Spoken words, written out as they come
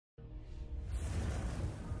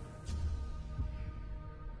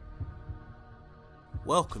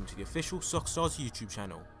Welcome to the official SoccerStarz YouTube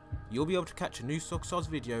channel. You'll be able to catch a new SoccerStarz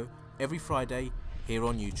video every Friday here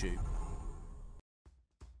on YouTube.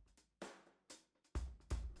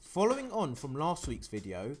 Following on from last week's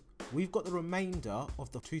video, we've got the remainder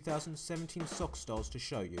of the 2017 SoccerStarz to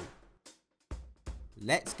show you.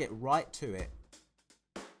 Let's get right to it.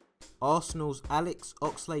 Arsenal's Alex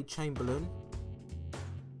Oxlade-Chamberlain,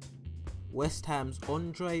 West Ham's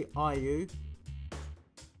Andre Ayew,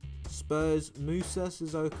 Spurs' Moussa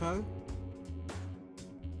Sissoko,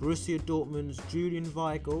 Borussia Dortmund's Julian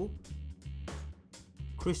Weigl,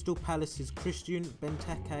 Crystal Palace's Christian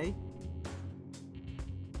Benteke,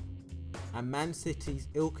 and Man City's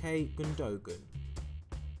Ilkay Gundogan.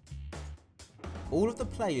 All of the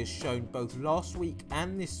players shown both last week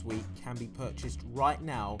and this week can be purchased right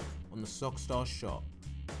now on the SoccerStarz shop.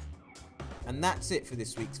 And that's it for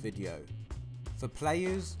this week's video. For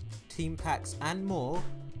players, team packs and more,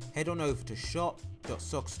 head on over to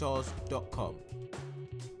shop.soccstars.com.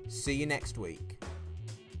 See you next week.